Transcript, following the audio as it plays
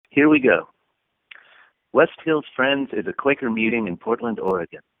Here we go. West Hills Friends is a Quaker meeting in Portland,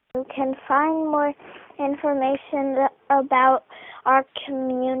 Oregon. You can find more information about our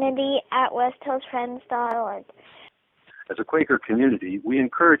community at westhillsfriends.org. As a Quaker community, we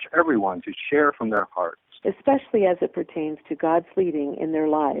encourage everyone to share from their hearts, especially as it pertains to God's leading in their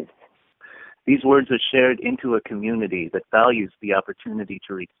lives. These words are shared into a community that values the opportunity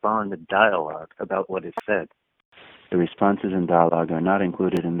to respond and dialogue about what is said. The responses and dialogue are not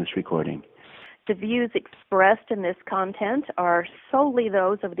included in this recording. The views expressed in this content are solely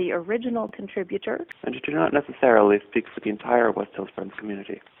those of the original contributor and do not necessarily speak for the entire West Hills Friends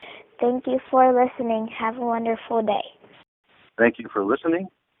community. Thank you for listening. Have a wonderful day. Thank you for listening.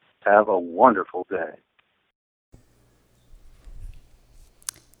 Have a wonderful day.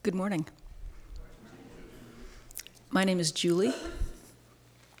 Good morning. My name is Julie.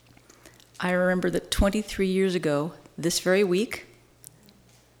 I remember that 23 years ago, this very week,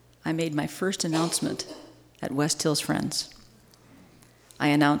 I made my first announcement at West Hills Friends. I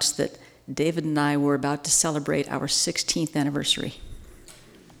announced that David and I were about to celebrate our 16th anniversary.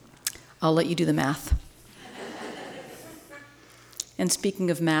 I'll let you do the math. And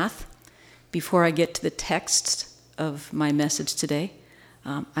speaking of math, before I get to the text of my message today,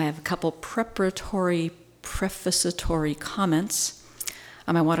 I have a couple prefacatory comments.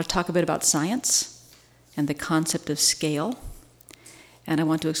 I want to talk a bit about science and the concept of scale. And I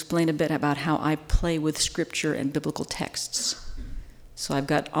want to explain a bit about how I play with scripture and biblical texts. So I've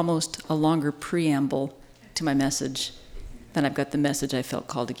got almost a longer preamble to my message than I've got the message I felt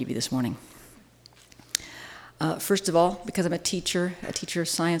called to give you this morning. First of all, because I'm a teacher of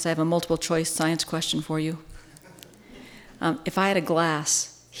science, I have a multiple choice science question for you. If I had a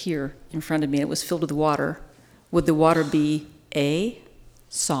glass here in front of me and it was filled with water, would the water be A,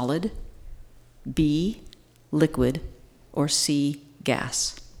 solid, B, liquid, or C,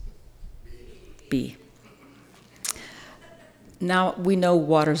 gas? B. Now, we know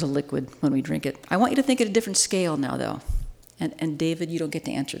water's a liquid when we drink it. I want you to think at a different scale now, though. And David, you don't get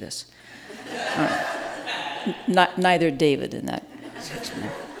to answer this. All right. Neither David in that section.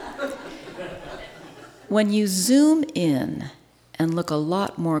 When you zoom in and look a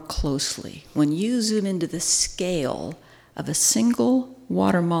lot more closely, when you zoom into the scale of a single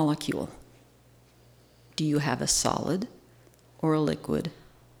water molecule, do you have a solid, or a liquid,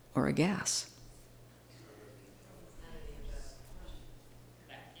 or a gas?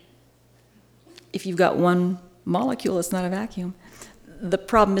 If you've got one molecule, it's not a vacuum. The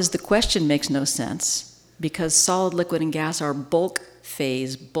problem is the question makes no sense because solid, liquid, and gas are bulk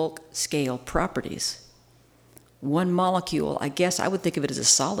phase, bulk scale properties. One molecule, I guess I would think of it as a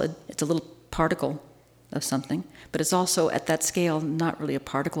solid. It's a little particle of something, but it's also at that scale not really a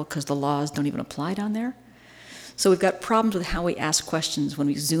particle because the laws don't even apply down there. So we've got problems with how we ask questions when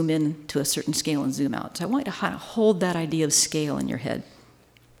we zoom in to a certain scale and zoom out. So I want you to kind of hold that idea of scale in your head.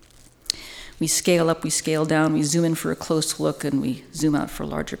 We scale up, we scale down, we zoom in for a close look, and we zoom out for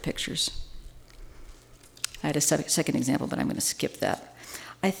larger pictures. I had a second example, but I'm going to skip that.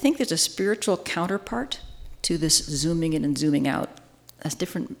 I think there's a spiritual counterpart to this zooming in and zooming out, as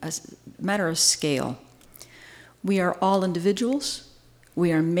a matter of scale. We are all individuals.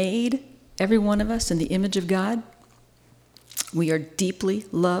 We are made, every one of us, in the image of God. We are deeply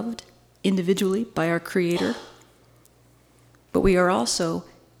loved individually by our Creator. But we are also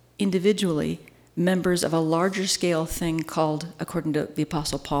individually members of a larger scale thing called, according to the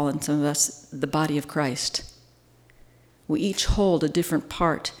Apostle Paul and some of us, the body of Christ. We each hold a different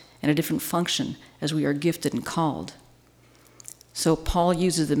part and a different function as we are gifted and called. So Paul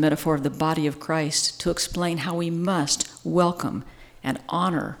uses the metaphor of the body of Christ to explain how we must welcome and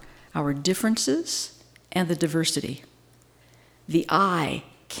honor our differences and the diversity. The eye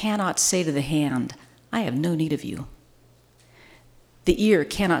cannot say to the hand, I have no need of you. The ear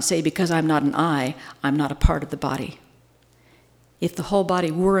cannot say, because I'm not an eye, I'm not a part of the body. If the whole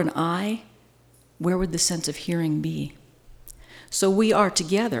body were an eye, where would the sense of hearing be? So we are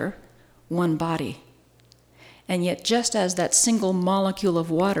together one body. And yet, just as that single molecule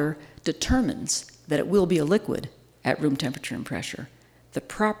of water determines that it will be a liquid at room temperature and pressure, the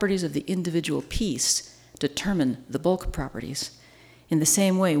properties of the individual piece determine the bulk properties. In the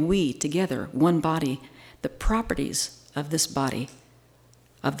same way, we, together, one body, the properties of this body,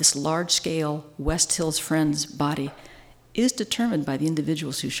 of this large-scale West Hills Friends body, is determined by the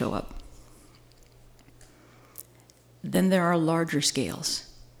individuals who show up. Then there are larger scales.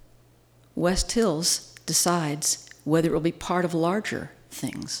 West Hills decides whether it will be part of larger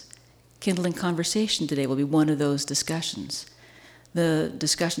things. Kindling Conversation today will be one of those discussions. The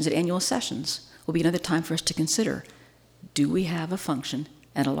discussions at annual sessions will be another time for us to consider, do we have a function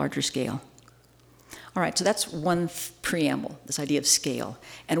and a larger scale. All right, so that's one preamble, this idea of scale,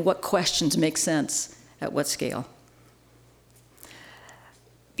 and what questions make sense at what scale.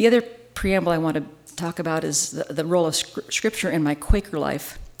 The other preamble I want to talk about is the role of Scripture in my Quaker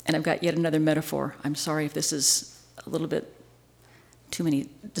life, and I've got yet another metaphor. I'm sorry if this is a little bit too many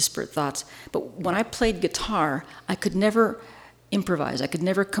disparate thoughts, but when I played guitar, I could never improvise. I could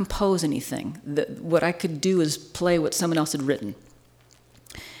never compose anything. What I could do is play what someone else had written.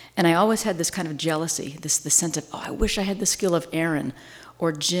 And I always had this kind of jealousy, this sense of, I wish I had the skill of Aaron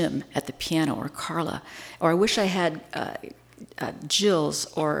or Jim at the piano, or Carla, or I wish I had Jill's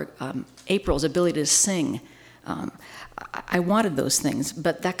or April's ability to sing. I wanted those things,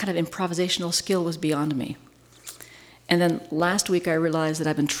 but that kind of improvisational skill was beyond me. And then last week I realized that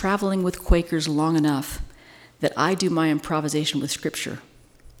I've been traveling with Quakers long enough that I do my improvisation with Scripture.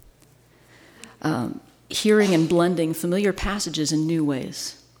 Hearing and blending familiar passages in new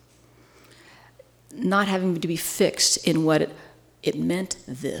ways. Not having to be fixed in what it meant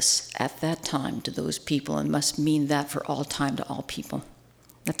this at that time to those people and must mean that for all time to all people.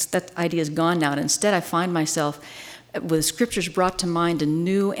 That idea is gone now, and instead I find myself with Scriptures brought to mind in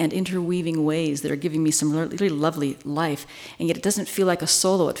new and interweaving ways that are giving me some really lovely life, and yet it doesn't feel like a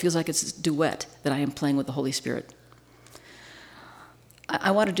solo, it feels like it's a duet that I am playing with the Holy Spirit.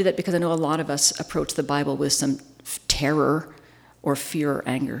 I want to do that because I know a lot of us approach the Bible with some terror or fear or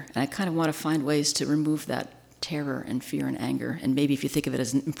anger, and I kind of want to find ways to remove that terror and fear and anger, and maybe if you think of it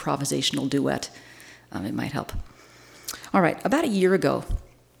as an improvisational duet, it might help. All right, about a year ago,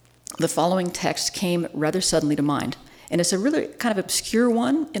 the following text came rather suddenly to mind, and it's a really kind of obscure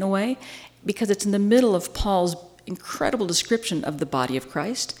one in a way, because it's in the middle of Paul's incredible description of the body of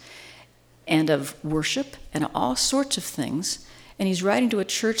Christ and of worship and all sorts of things, and he's writing to a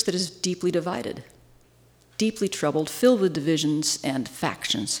church that is deeply divided, deeply troubled, filled with divisions and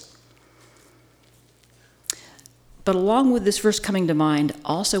factions. But along with this verse coming to mind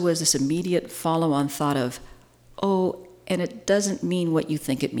also was this immediate follow-on thought of, and it doesn't mean what you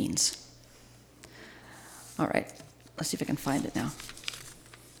think it means. All right, let's see if I can find it now.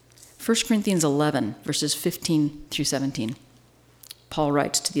 1 Corinthians 11, verses 15 through 17. Paul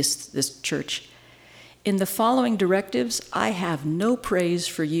writes to this church, "In the following directives, I have no praise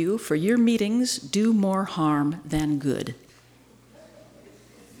for you, for your meetings do more harm than good.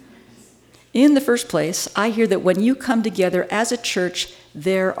 In the first place, I hear that when you come together as a church,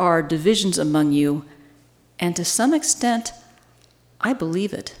 there are divisions among you, and to some extent, I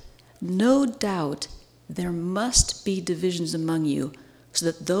believe it. No doubt there must be divisions among you, so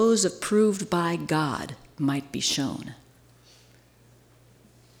that those approved by God might be shown."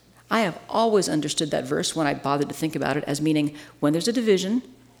 I have always understood that verse when I bothered to think about it as meaning when there's a division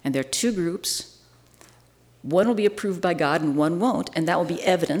and there are two groups, one will be approved by God and one won't, and that will be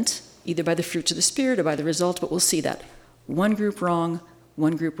evident either by the fruits of the Spirit or by the results, but we'll see that. One group wrong,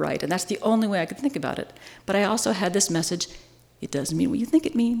 one group right, and that's the only way I could think about it. But I also had this message, it doesn't mean what you think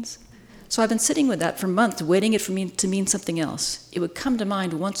it means. So I've been sitting with that for months, waiting it for me to mean something else. It would come to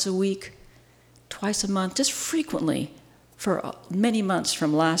mind once a week, twice a month, just frequently for many months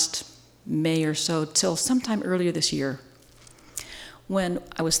from last May or so till sometime earlier this year, when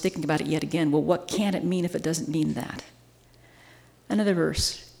I was thinking about it yet again. Well, what can it mean if it doesn't mean that? Another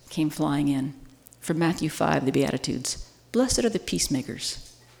verse came flying in from Matthew 5, the Beatitudes. "Blessed are the peacemakers,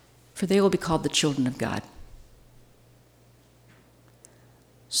 for they will be called the children of God."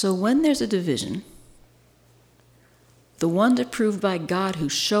 So when there's a division, the ones approved by God who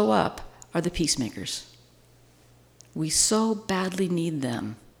show up are the peacemakers. We so badly need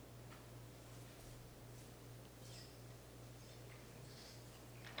them.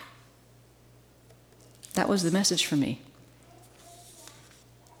 That was the message for me.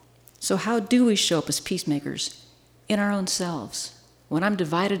 So how do we show up as peacemakers in our own selves? When I'm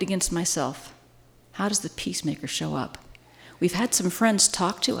divided against myself, how does the peacemaker show up? We've had some friends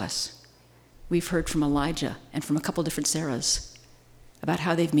talk to us. We've heard from Elijah and from a couple different Sarahs about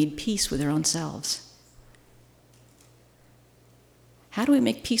how they've made peace with their own selves. How do we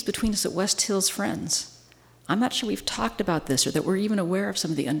make peace between us at West Hills Friends? I'm not sure we've talked about this or that we're even aware of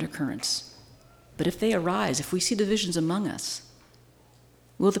some of the undercurrents. But if they arise, if we see divisions among us,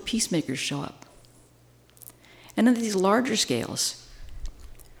 will the peacemakers show up? And on these larger scales,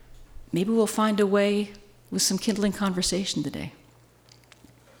 maybe we'll find a way with some kindling conversation today.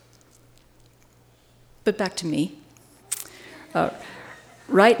 But back to me.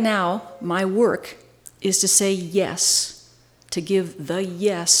 Right now, my work is to say yes, to give the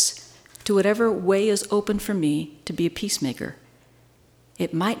yes to whatever way is open for me to be a peacemaker.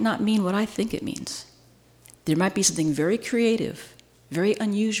 It might not mean what I think it means. There might be something very creative, very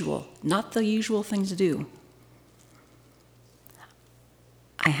unusual, not the usual thing to do.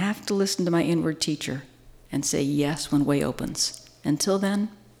 I have to listen to my inward teacher and say yes when way opens. Until then,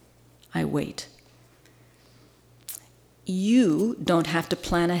 I wait. You don't have to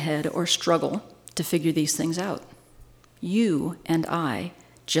plan ahead or struggle to figure these things out. You and I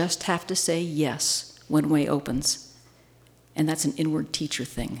just have to say yes when way opens. And that's an inward teacher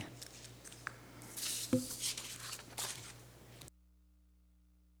thing.